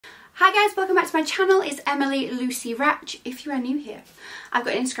Hi guys, welcome back to my channel. It's Emily Lucy Rajch. If you are new here, I've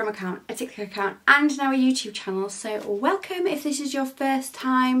got an Instagram account, a TikTok account and now a YouTube channel, so welcome if this is your first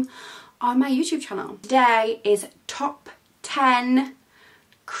time on my YouTube channel. Today is top 10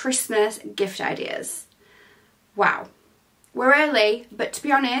 Christmas gift ideas. Wow. We're early, but to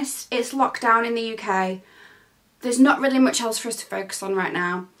be honest, it's lockdown in the UK. There's not really much else for us to focus on right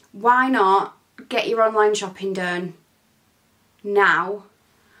now. Why not get your online shopping done now?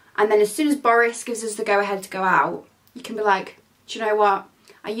 And then as soon as Boris gives us the go-ahead to go out, you can be like, do you know what?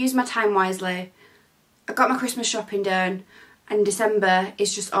 I used my time wisely. I got my Christmas shopping done. And December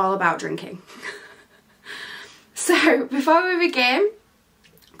is just all about drinking. So before we begin,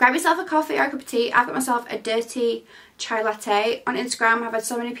 grab yourself a coffee or a cup of tea. I've got myself a dirty chai latte. On Instagram, I've had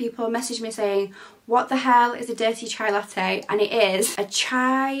so many people message me saying, what the hell is a dirty chai latte? And it is a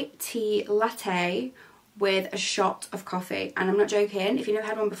chai tea latte with a shot of coffee. And I'm not joking, if you've never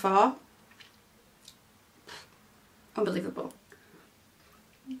had one before, unbelievable.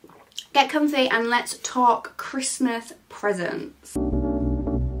 Get comfy and let's talk Christmas presents.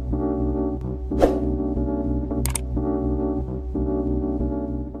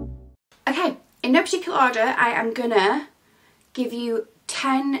 Okay, in no particular order, I am gonna give you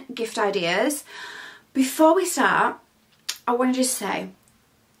 10 gift ideas. Before we start, I want to just say,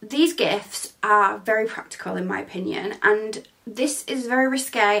 these gifts are very practical in my opinion, and this is very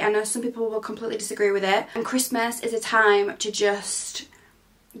risque. I know some people will completely disagree with it, and Christmas is a time to just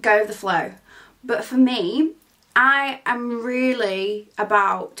go with the flow. But for me, I am really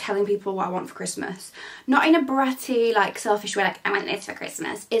about telling people what I want for Christmas. Not in a bratty, like selfish way, like I want this for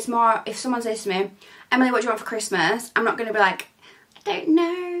Christmas. It's more, if someone says to me, Emily, what do you want for Christmas? I'm not going to be like, I don't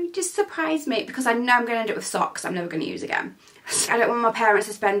know, just surprise me, because I know I'm going to end up with socks I'm never going to use again. I don't want my parents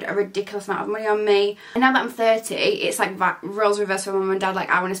to spend a ridiculous amount of money on me. And now that I'm 30, it's like roles reversed for mum and dad. Like,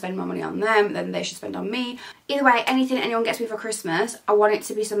 I want to spend more money on them than they should spend on me. Either way, anything anyone gets me for Christmas, I want it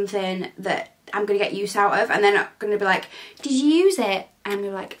to be something that I'm going to get use out of. And they're not going to be like, did you use it? And I'm going to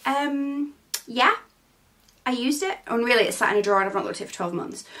be like, yeah, I used it. And really, it's sat in a drawer and I've not looked at it for 12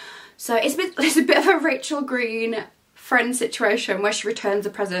 months. So it's a bit of a Rachel Green friend situation where she returns the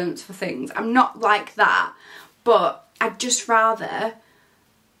presents for things. I'm not like that, but I'd just rather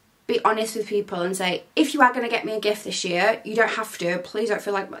be honest with people and say, if you are going to get me a gift this year, you don't have to. Please don't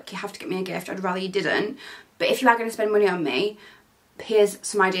feel like you have to get me a gift. I'd rather you didn't. But if you are going to spend money on me, here's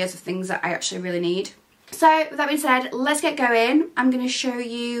some ideas of things that I actually really need. So with that being said, let's get going. I'm going to show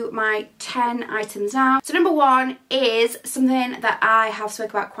you my 10 items now. So number one is something that I have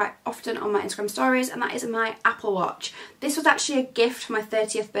spoken about quite often on my Instagram stories, and that is my Apple Watch. This was actually a gift for my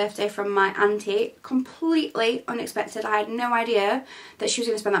 30th birthday from my auntie. Completely unexpected. I had no idea that she was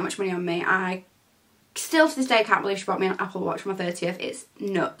going to spend that much money on me. I still to this day can't believe she bought me an Apple Watch for my 30th. It's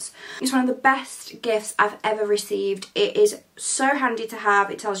nuts. It's one of the best gifts I've ever received. It is so handy to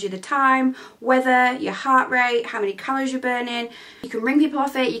have. It tells you the time, weather, your heart rate, how many calories you're burning. You can ring people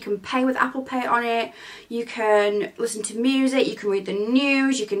off it, you can pay with Apple Pay on it, you can listen to music, you can read the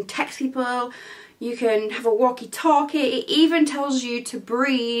news, you can text people, you can have a walkie-talkie. It even tells you to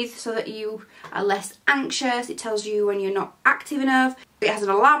breathe so that you are less anxious. It tells you when you're not active enough. It has an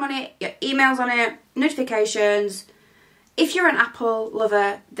alarm on it, your emails on it, notifications. If you're an Apple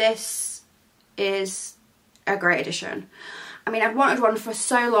lover, this is a great addition. I mean, I've wanted one for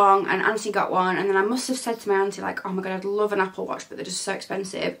so long, and Auntie got one, and then I must have said to my auntie, like, oh my god, I'd love an Apple Watch, but they're just so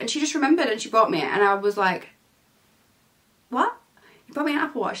expensive. And she just remembered and she bought me it, and I was like, what? You bought me an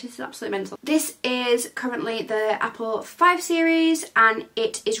Apple Watch? This is absolutely mental. This is currently the Apple 5 series, and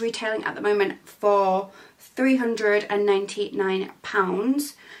it is retailing at the moment for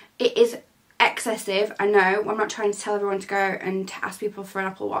 £399. It is excessive, I know. I'm not trying to tell everyone to go and ask people for an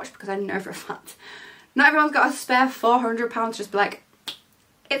Apple Watch, because I know for a fact not everyone's got a spare £400 to just be like,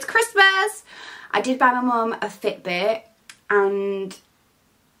 it's Christmas. I did buy my mum a Fitbit, and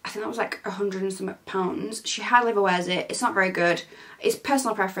I think that was like £100 and some pounds. She hardly ever wears it. It's not very good. It's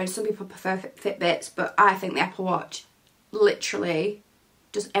personal preference. Some people prefer Fitbits, but I think the Apple Watch literally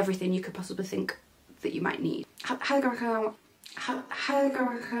does everything you could possibly think that you might need.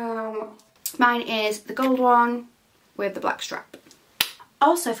 Mine is the gold one with the black strap.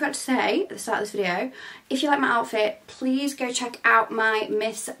 Also, I forgot to say at the start of this video, if you like my outfit, please go check out my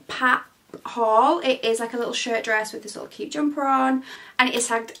Miss Pat haul. It is like a little shirt dress with this little cute jumper on, and it is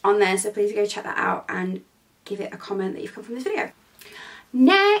tagged on there, so please go check that out and give it a comment that you've come from this video.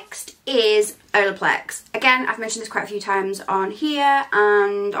 Next is Olaplex. Again, I've mentioned this quite a few times on here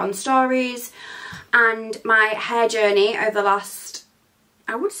and on stories, and my hair journey over the last,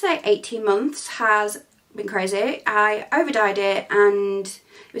 I would say 18 months has been crazy. I over-dyed it, and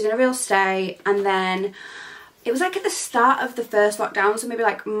It was in a real state, and then it was like at the start of the first lockdown, so maybe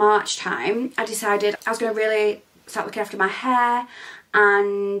like March time, I decided I was going to really start looking after my hair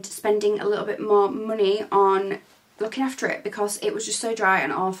and spending a little bit more money on looking after it, because it was just so dry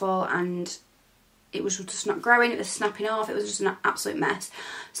and awful, and it was just not growing, it was snapping off, it was just an absolute mess.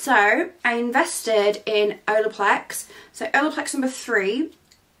 So I invested in Olaplex. So Olaplex number 3,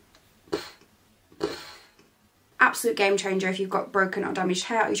 absolute game changer if you've got broken or damaged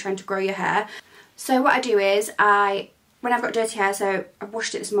hair or you're trying to grow your hair. So what I do is when I've got dirty hair, so I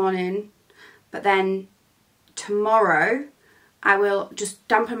washed it this morning, but then tomorrow I will just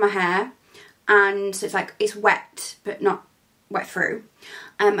dampen my hair, and so it's like it's wet but not wet through,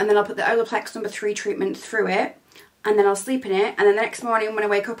 and then I'll put the Olaplex number 3 treatment through it, and then I'll sleep in it, and then the next morning when I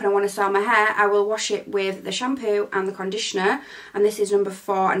wake up and I want to style my hair, I will wash it with the shampoo and the conditioner, and this is number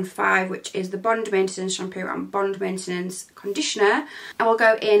 4 and 5, which is the Bond Maintenance Shampoo and Bond Maintenance Conditioner. I will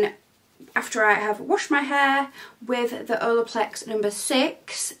go in after I have washed my hair with the Olaplex number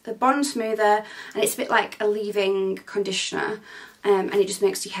 6, the Bond Smoother, and it's a bit like a leave-in conditioner, and it just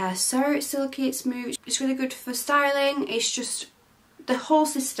makes your hair so silky, it's smooth, it's really good for styling. It's just, the whole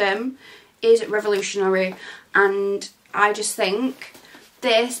system is revolutionary, and I just think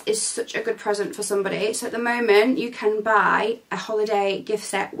this is such a good present for somebody. So at the moment you can buy a holiday gift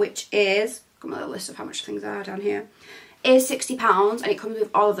set, which is, I've got my little list of how much things are down here, is £60, and it comes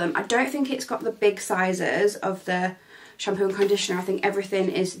with all of them. I don't think it's got the big sizes of the shampoo and conditioner. I think everything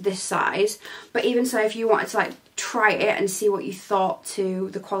is this size, but even so, if you wanted to like try it and see what you thought to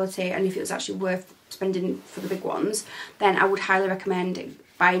the quality and if it was actually worth spending for the big ones, then I would highly recommend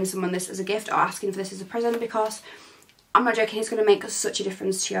buying someone this as a gift or asking for this as a present, because I'm not joking, it's going to make such a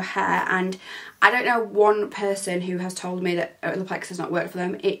difference to your hair. And I don't know one person who has told me that Olaplex has not worked for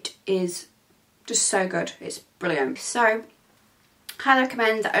them. It is just so good, it's brilliant. So highly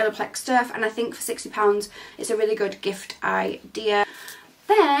recommend the Olaplex stuff, and I think for £60 it's a really good gift idea.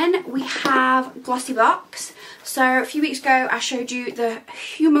 Then we have Glossy Box. So a few weeks ago I showed you the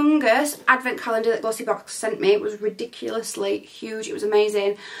humongous advent calendar that Glossy Box sent me. It was ridiculously huge, it was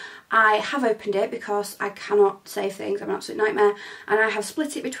amazing. I have opened it because I cannot save things, I'm an absolute nightmare, and I have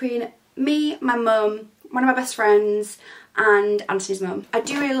split it between me, my mum, one of my best friends, and Anthony's mum. I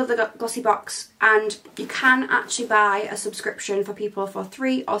do really love the Glossy Box, and you can actually buy a subscription for people for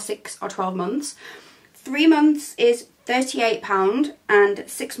 3 or 6 or 12 months. 3 months is £38 and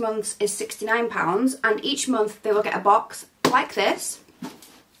 6 months is £69, and each month they will get a box like this.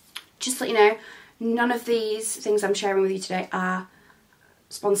 Just to let you know, none of these things I'm sharing with you today are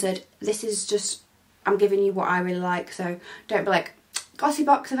sponsored. This is just, I'm giving you what I really like, so don't be like, Glossy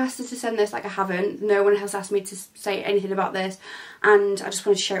Box have asked us to send this. Like, I haven't. No one has asked me to say anything about this, and I just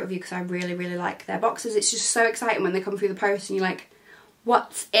wanted to share it with you because I really, really like their boxes. It's just so exciting when they come through the post and you're like,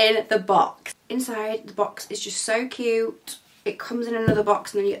 what's in the box? Inside the box is just so cute. It comes in another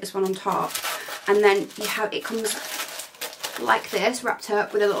box, and then you get this one on top, and then you have, it comes like this, wrapped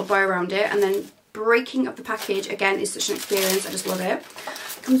up with a little bow around it, and then breaking up the package again is such an experience. I just love it.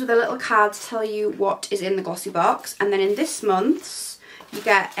 It comes with a little card to tell you what is in the Glossy Box, and then in this month's you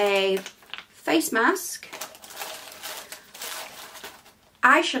get a face mask,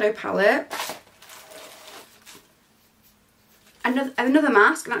 eyeshadow palette, another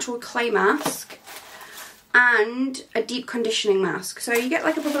mask, an actual clay mask, and a deep conditioning mask. So you get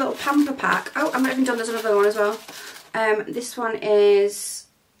like a little pamper pack. Oh, I'm not even done, there's another one as well. This one is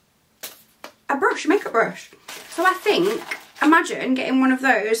a brush, a makeup brush. So I think, imagine getting one of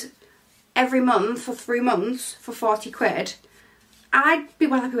those every month for 3 months for 40 quid. I'd be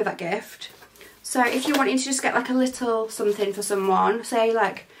well happy with that gift. So if you're wanting to just get like a little something for someone, say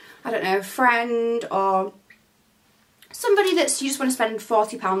like, I don't know, a friend or somebody that you just want to spend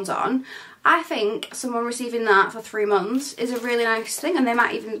 £40 on, I think someone receiving that for 3 months is a really nice thing, and they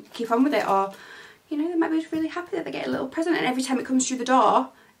might even keep on with it, or, you know, they might be really happy that they get a little present, and every time it comes through the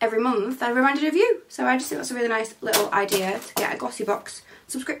door, every month, they're reminded of you. So I just think that's a really nice little idea to get a Glossy Box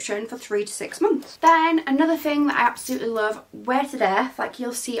subscription for 3 to 6 months. Then another thing that I absolutely love, wear to death, like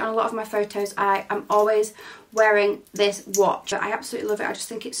you'll see on a lot of my photos, I am always wearing this watch. I absolutely love it. I just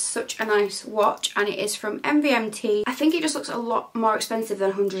think it's such a nice watch, and it is from MVMT. I think it just looks a lot more expensive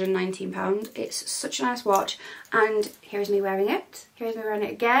than £119. It's such a nice watch, and here's me wearing it, here's me wearing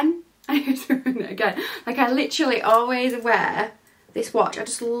it again, and here's me wearing it again. Like, I literally always wear this watch. I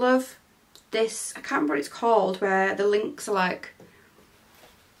just love this, I can't remember what it's called, where the links are like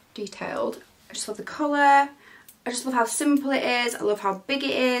detailed. I just love the colour, I just love how simple it is. I love how big it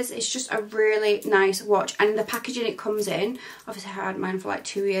is. It's just a really nice watch. And the packaging it comes in, obviously I had mine for like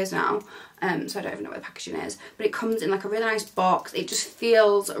 2 years now, so I don't even know what the packaging is. But it comes in like a really nice box. It just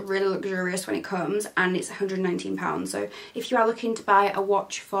feels really luxurious when it comes, and it's £119. So if you are looking to buy a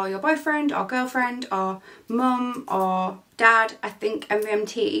watch for your boyfriend or girlfriend or mum or dad, I think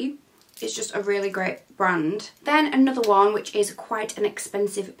MVMT is just a really great brand. Then another one, which is quite an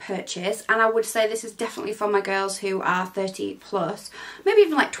expensive purchase, and I would say this is definitely for my girls who are 30 plus, maybe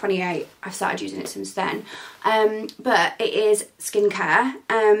even like 28. I've started using it since then. But it is skincare,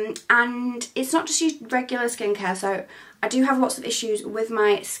 and it's not just regular skincare. So I do have lots of issues with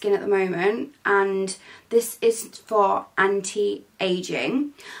my skin at the moment, and this is for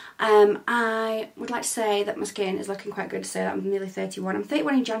anti-aging. I would like to say that my skin is looking quite good, to say that I'm nearly 31. I'm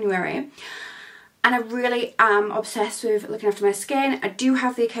 31 in January, and I really am obsessed with looking after my skin. I do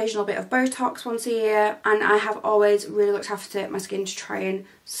have the occasional bit of Botox once a year, and I have always really looked after my skin to try and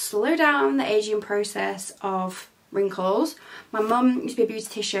slow down the aging process of wrinkles. My mum used to be a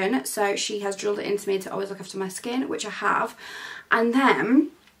beautician, so she has drilled it into me to always look after my skin, which I have. And then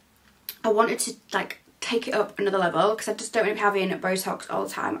I wanted to like take it up another level, because I just don't want to be having Botox all the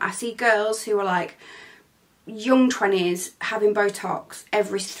time. I see girls who are like young 20s having Botox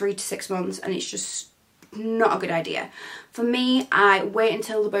every 3 to 6 months, and it's just not a good idea. For me, I wait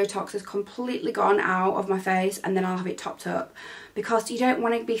until the Botox is completely gone out of my face, and then I'll have it topped up, because you don't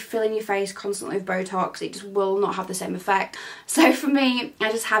want to be filling your face constantly with Botox. It just will not have the same effect. So for me,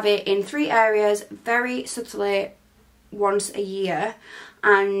 I just have it in 3 areas, very subtly, once a year,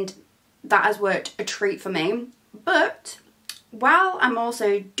 and that has worked a treat for me. But while I'm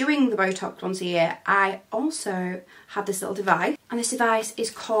also doing the Botox once a year, I also have this little device, and this device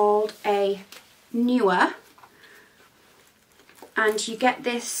is called a NEWA, and you get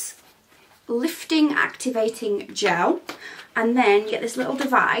this lifting activating gel, and then you get this little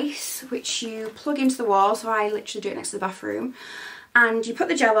device which you plug into the wall. So I literally do it next to the bathroom, and you put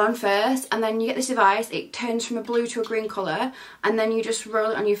the gel on first, and then you get this device. It turns from a blue to a green colour, and then you just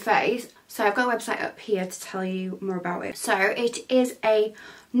roll it on your face. So I've got a website up here to tell you more about it. So it is a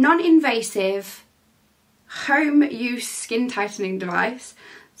non-invasive home use skin tightening device.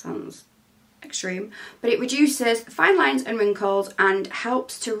 Sounds extreme, but it reduces fine lines and wrinkles and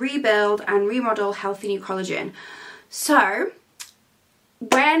helps to rebuild and remodel healthy new collagen. So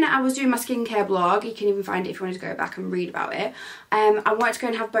when I was doing my skincare blog, you can even find it if you wanted to go back and read about it, I wanted to go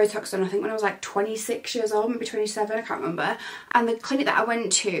and have Botox done, I think when I was like 26 years old, maybe 27, I can't remember, and the clinic that I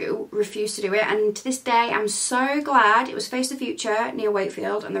went to refused to do it, and to this day I'm so glad. It was Face the Future near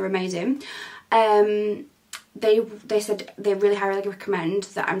Wakefield, and they're amazing. They said they really highly recommend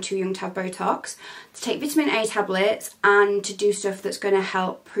that I'm too young to have Botox, to take vitamin A tablets, and to do stuff that's going to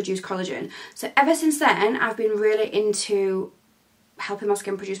help produce collagen. So ever since then I've been really into helping my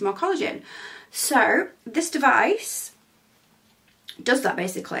skin produce more collagen. So this device does that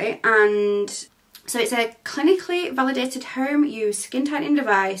basically, and so it's a clinically validated home use skin tightening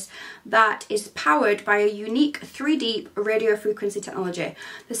device that is powered by a unique 3D radio frequency technology,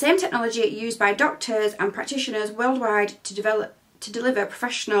 the same technology used by doctors and practitioners worldwide to deliver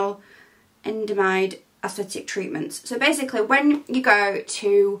professional endamide aesthetic treatments. So basically when you go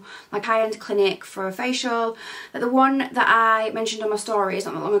to like high-end clinic for a facial, like the one that I mentioned on my stories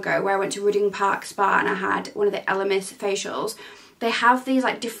not that long ago, where I went to Rudding Park Spa and I had one of the Elemis facials, they have these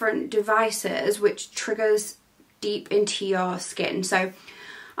like different devices which triggers deep into your skin. So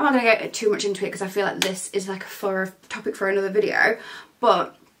I'm not going to get too much into it because I feel like this is like a topic for another video,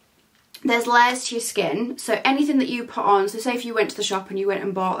 but there's layers to your skin. So anything that you put on, so say if you went to the shop and you went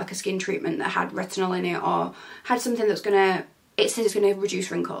and bought like a skin treatment that had retinol in it, or had something that's gonna, it says it's gonna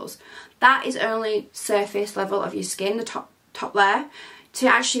reduce wrinkles, that is only surface level of your skin, the top layer. To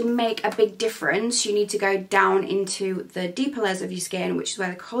actually make a big difference, you need to go down into the deeper layers of your skin, which is where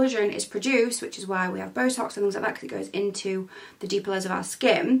the collagen is produced, which is why we have Botox and things like that, because it goes into the deeper layers of our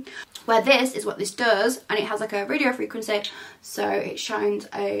skin. Where this is what this does, and it has like a radio frequency, so it shines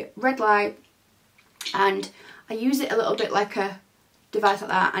a red light, and I use it a little bit like a device like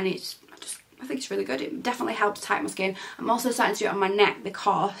that, and it's, I think it's really good. It definitely helps tighten my skin. I'm also starting to do it on my neck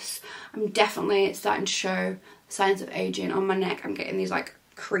because I'm definitely starting to show signs of aging on my neck. I'm getting these like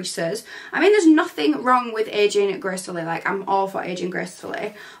creases. I mean, there's nothing wrong with aging gracefully, like I'm all for aging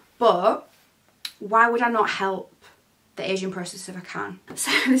gracefully, but why would I not help the aging process if I can? So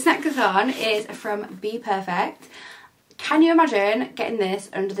this next one is from BPerfect. Can you imagine getting this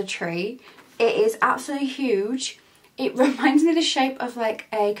under the tree? It is absolutely huge. It reminds me of the shape of like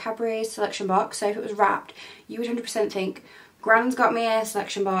a Cadbury selection box, so if it was wrapped you would 100% think Gran's got me a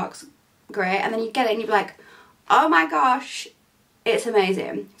selection box, great, and then you get it and you'd be like, Oh my gosh, it's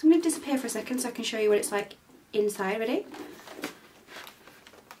amazing. So I'm going to disappear for a second so I can show you what it's like inside. Ready?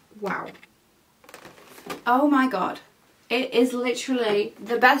 Wow. Oh my god. It is literally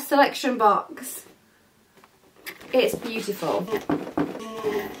the best selection box. It's beautiful.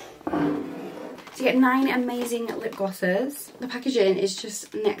 So you get 9 amazing lip glosses. The packaging is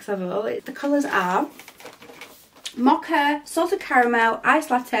just next level. The colours are Mocha, Salted Caramel,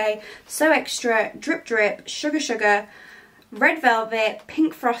 Ice Latte, So Extra, Drip Drip, Sugar Sugar, Red Velvet,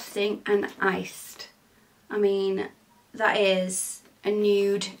 Pink Frosting and Iced. I mean, that is a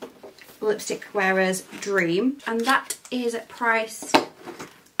nude lipstick wearer's dream. And that is priced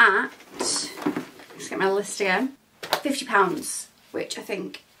at, let's get my list again, £50, which I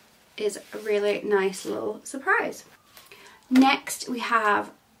think is a really nice little surprise. Next we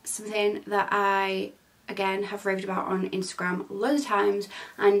have something that I again have raved about on Instagram loads of times,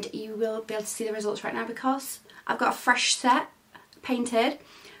 and you will be able to see the results right now because I've got a fresh set painted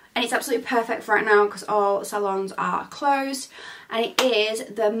and it's absolutely perfect for right now because all salons are closed, and it is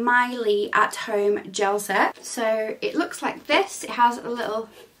the Miley at Home gel set. So it looks like this. It has a little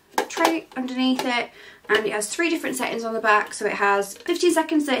tray underneath it and it has 3 different settings on the back. So it has 15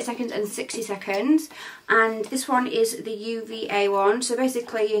 seconds, 30 seconds and 60 seconds, and this one is the UVA one. So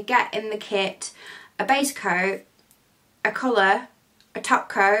basically you get in the kit a base coat, a colour, a top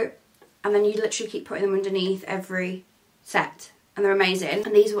coat, and then you literally keep putting them underneath every set, and they're amazing.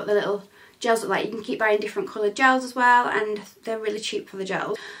 And these are what the little gels look like. You can keep buying different coloured gels as well, and they're really cheap for the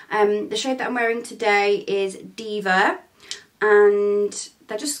gels. The shade that I'm wearing today is Diva, and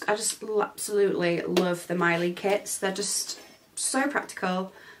I just absolutely love the Miley kits. They're just so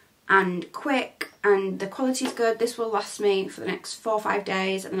practical and quick, and the quality is good. This will last me for the next 4 or 5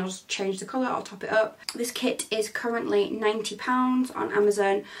 days, and then I'll just change the colour, I'll top it up. This kit is currently £90 on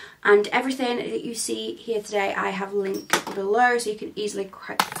Amazon, and everything that you see here today I have linked below, so you can easily,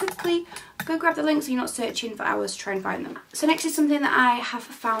 quite quickly go grab the links so you're not searching for hours to try and find them. So next is something that I have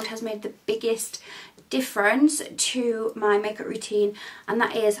found has made the biggest difference to my makeup routine, and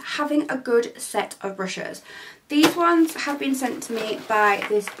that is having a good set of brushes. These ones have been sent to me by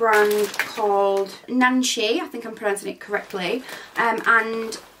this brand called Nanshi, I think I'm pronouncing it correctly, and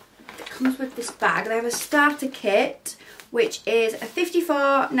it comes with this bag. They have a starter kit which is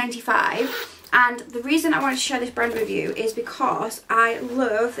 $54.95, and the reason I wanted to share this brand with you is because I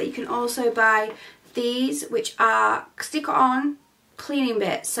love that you can also buy these, which are stick-on cleaning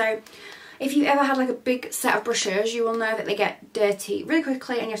bits. So if you've ever had like a big set of brushes, you will know that they get dirty really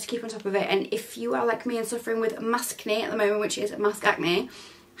quickly and you have to keep on top of it. And if you are like me and suffering with maskne at the moment, which is mask acne,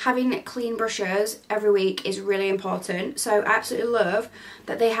 having clean brushes every week is really important. So I absolutely love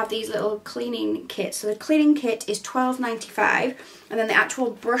that they have these little cleaning kits. So the cleaning kit is $12.95, and then the actual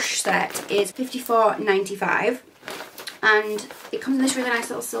brush set is $54.95. And it comes in this really nice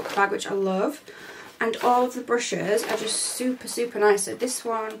little silk bag, which I love. And all of the brushes are just super, super nice. So this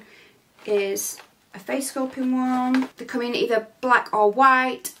one is a face sculpting one. They come in either black or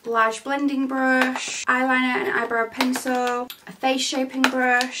white, large blending brush, eyeliner and eyebrow pencil, a face shaping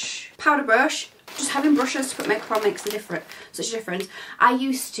brush, powder brush. Just having brushes to put makeup on makes such a difference. I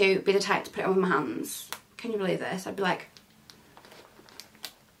used to be the type to put it on with my hands. Can you believe this? I'd be like,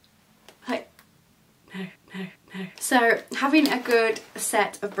 no. So having a good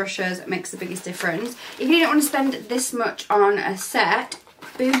set of brushes makes the biggest difference. If you don't want to spend this much on a set,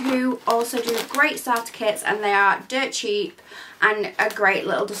 Boohoo also do great starter kits, and they are dirt cheap and a great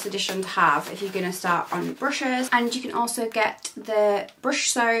little just addition to have if you're going to start on brushes. And you can also get the brush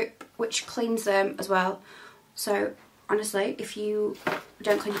soap, which cleans them as well. So honestly, if you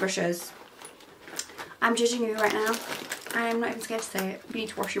don't clean your brushes, I'm judging you right now. I'm not even scared to say it. You need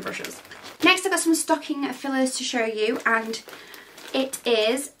to wash your brushes. Next I've got some stocking fillers to show you, and it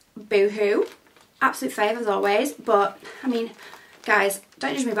is Boohoo. Absolute fave as always, but I mean, guys,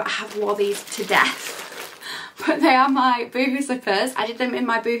 don't judge me, but I have wore these to death. But they are my Boohoo slippers. I did them in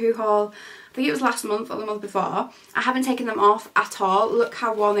my Boohoo haul, I think it was last month or the month before. I haven't taken them off at all. Look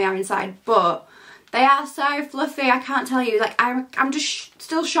how warm they are inside, but they are so fluffy, I can't tell you. Like, I'm just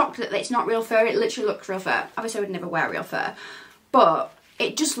still shocked that it's not real fur. It literally looks real fur. Obviously I would never wear real fur, but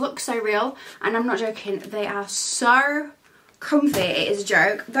it just looks so real, and I'm not joking. They are so comfy, it is a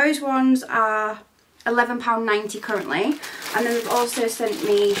joke. Those ones are £11.90 currently, and then they've also sent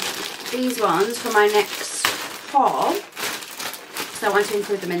me these ones for my next haul, so I want to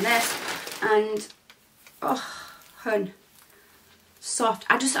include them in this. And oh hun, soft.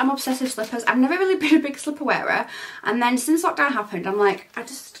 I'm obsessed with slippers. I've never really been a big slipper wearer, and then since lockdown happened, I'm like, I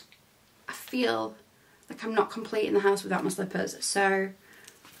feel like I'm not complete in the house without my slippers. So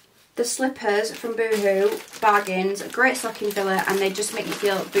the slippers from Boohoo, bargains, a great stocking filler, and they just make you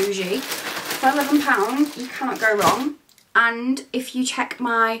feel bougie. For £11, you cannot go wrong. And if you check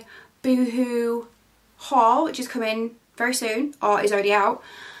my Boohoo haul, which is coming very soon, or is already out,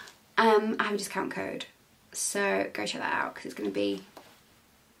 I have a discount code. So go check that out because it's going to be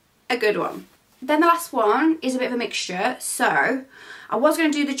a good one. Then the last one is a bit of a mixture. So I was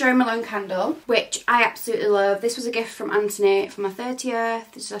going to do the Jo Malone candle, which I absolutely love. This was a gift from Anthony for my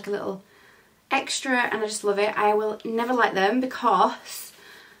 30th. This is like a little extra and I just love it. I will never light them because,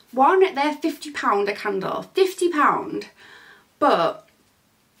 one, they're £50 a candle. £50. But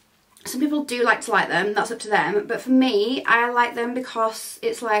some people do like to light them, that's up to them. But for me, I like them because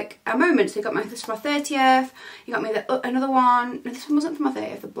it's like a moment. So you got this for my 30th, you got me another one. No, this one wasn't for my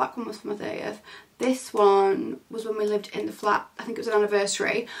 30th, the black one was for my 30th. This one was when we lived in the flat, I think it was an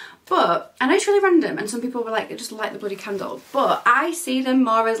anniversary. But I know it's really random and some people were like, just light the bloody candle. But I see them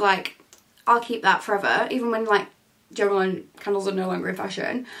more as like, I'll keep that forever, even when like Jo Malone candles are no longer in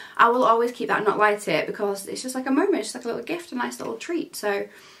fashion. I will always keep that and not light it because it's just like a moment, it's just like a little gift, a nice little treat. So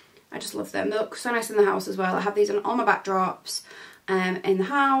I just love them. They look so nice in the house as well. I have these on all my backdrops in the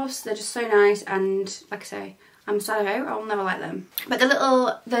house. They're just so nice, and like I say, I'm sad I'll never light them. But the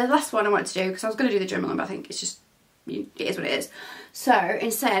last one I wanted to do, because I was going to do the Jo Malone, but I think it's just, it is what it is. So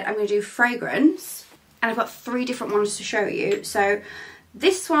instead I'm going to do fragrance, and I've got 3 different ones to show you. So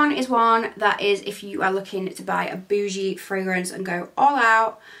this one is one that is if you are looking to buy a bougie fragrance and go all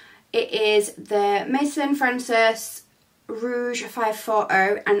out. It is the Maison Francis Rouge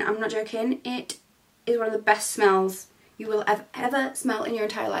 540, and I'm not joking, it is one of the best smells you will ever smell in your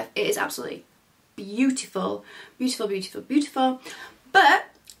entire life. It is absolutely beautiful, beautiful, beautiful, beautiful. But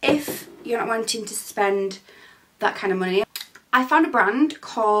if you're not wanting to spend that kind of money, I found a brand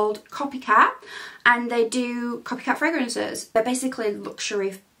called Copycat, and they do copycat fragrances. They're basically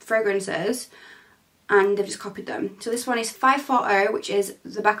luxury fragrances and they've just copied them. So this one is 540, which is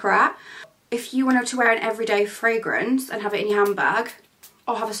the Baccarat. If you wanted to wear an everyday fragrance and have it in your handbag,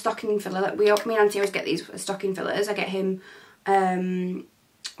 or have a stocking filler, like me and Auntie always get these stocking fillers. I get him,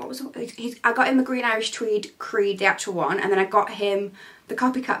 what was it? I got him the Green Irish Tweed Creed, the actual one, and then I got him the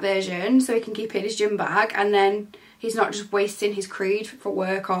Copycat version so he can keep it in his gym bag, and then he's not just wasting his Creed for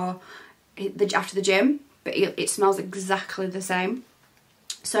work or after the gym, but it smells exactly the same.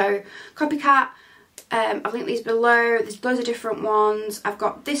 So Copycat, I'll link these below. There's loads of different ones. I've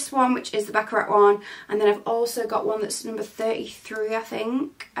got this one, which is the Baccarat one, and then I've also got one that's number 33, I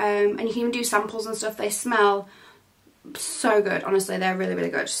think, and you can even do samples and stuff. They smell so good, honestly, they're really, really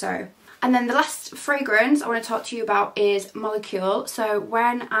good. So, and then the last fragrance I want to talk to you about is Molecule. So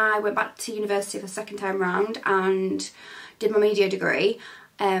when I went back to university for the second time round and did my media degree,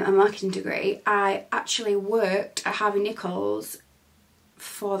 a marketing degree, I actually worked at Harvey Nichols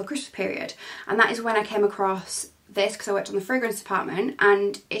for the Christmas period, and that is when I came across this, because I worked on the fragrance department,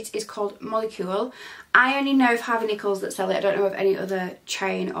 and it is called Molecule. I only know of Harvey Nichols that sell it. I don't know of any other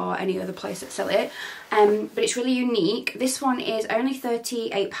chain or any other place that sell it, but it's really unique. This one is only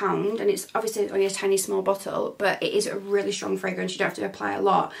 £38, and it's obviously only a tiny small bottle, but it is a really strong fragrance. You don't have to apply a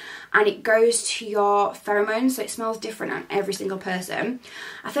lot, and it goes to your pheromones, so it smells different on every single person.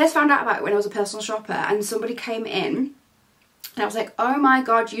 I first found out about it when I was a personal shopper, and somebody came in and I was like, oh my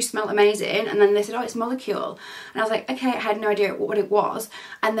god, you smell amazing. And then they said, oh, it's Molecule. And I was like, okay, I had no idea what it was.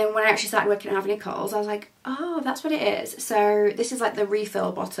 And then when I actually started working at Harvey Nichols, I was like, oh, that's what it is. So this is like the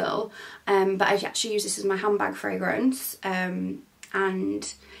refill bottle, but I actually use this as my handbag fragrance. And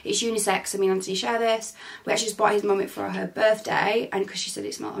it's unisex. I mean, Anthony share this. We actually just bought his mum it for her birthday, and because she said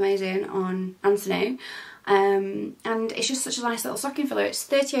it smelled amazing on Anthony. And it's just such a nice little stocking filler. It's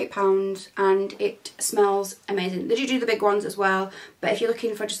 £38 and it smells amazing. They do the big ones as well, but if you're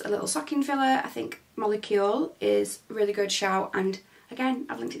looking for just a little stocking filler, I think Molecule is a really good shout, and again,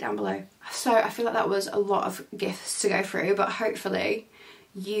 I've linked it down below. So I feel like that was a lot of gifts to go through, but hopefully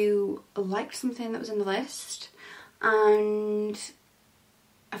you liked something that was in the list and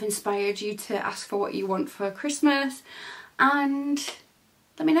I've inspired you to ask for what you want for Christmas. And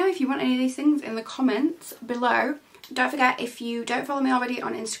let me know if you want any of these things in the comments below. Don't forget, if you don't follow me already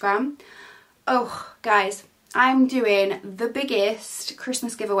on Instagram, oh guys, I'm doing the biggest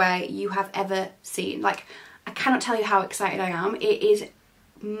Christmas giveaway you have ever seen. Like, I cannot tell you how excited I am. It is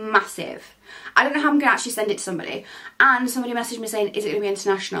massive. I don't know how I'm gonna actually send it to somebody, and somebody messaged me saying, is it gonna be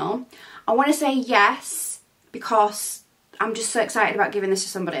international? I want to say yes, because I'm just so excited about giving this to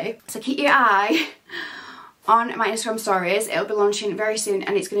somebody. So keep your eye on my Instagram stories. It'll be launching very soon,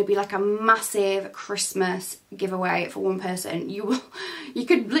 and it's going to be like a massive Christmas giveaway for one person. You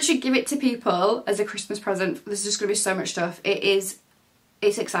could literally give it to people as a Christmas present. There's just going to be so much stuff. It is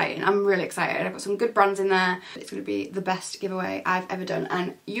it's exciting. I'm really excited. I've got some good brands in there. It's going to be the best giveaway I've ever done,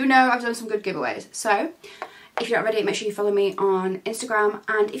 and you know I've done some good giveaways. So if you're not already, make sure you follow me on Instagram,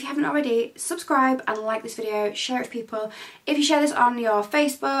 and if you haven't already, subscribe and like this video, share it with people. If you share this on your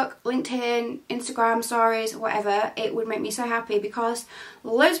Facebook, LinkedIn, Instagram stories, whatever, it would make me so happy, because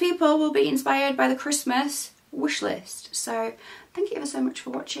loads of people will be inspired by the Christmas wish list. So thank you ever so much for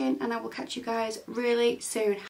watching, and I will catch you guys really soon.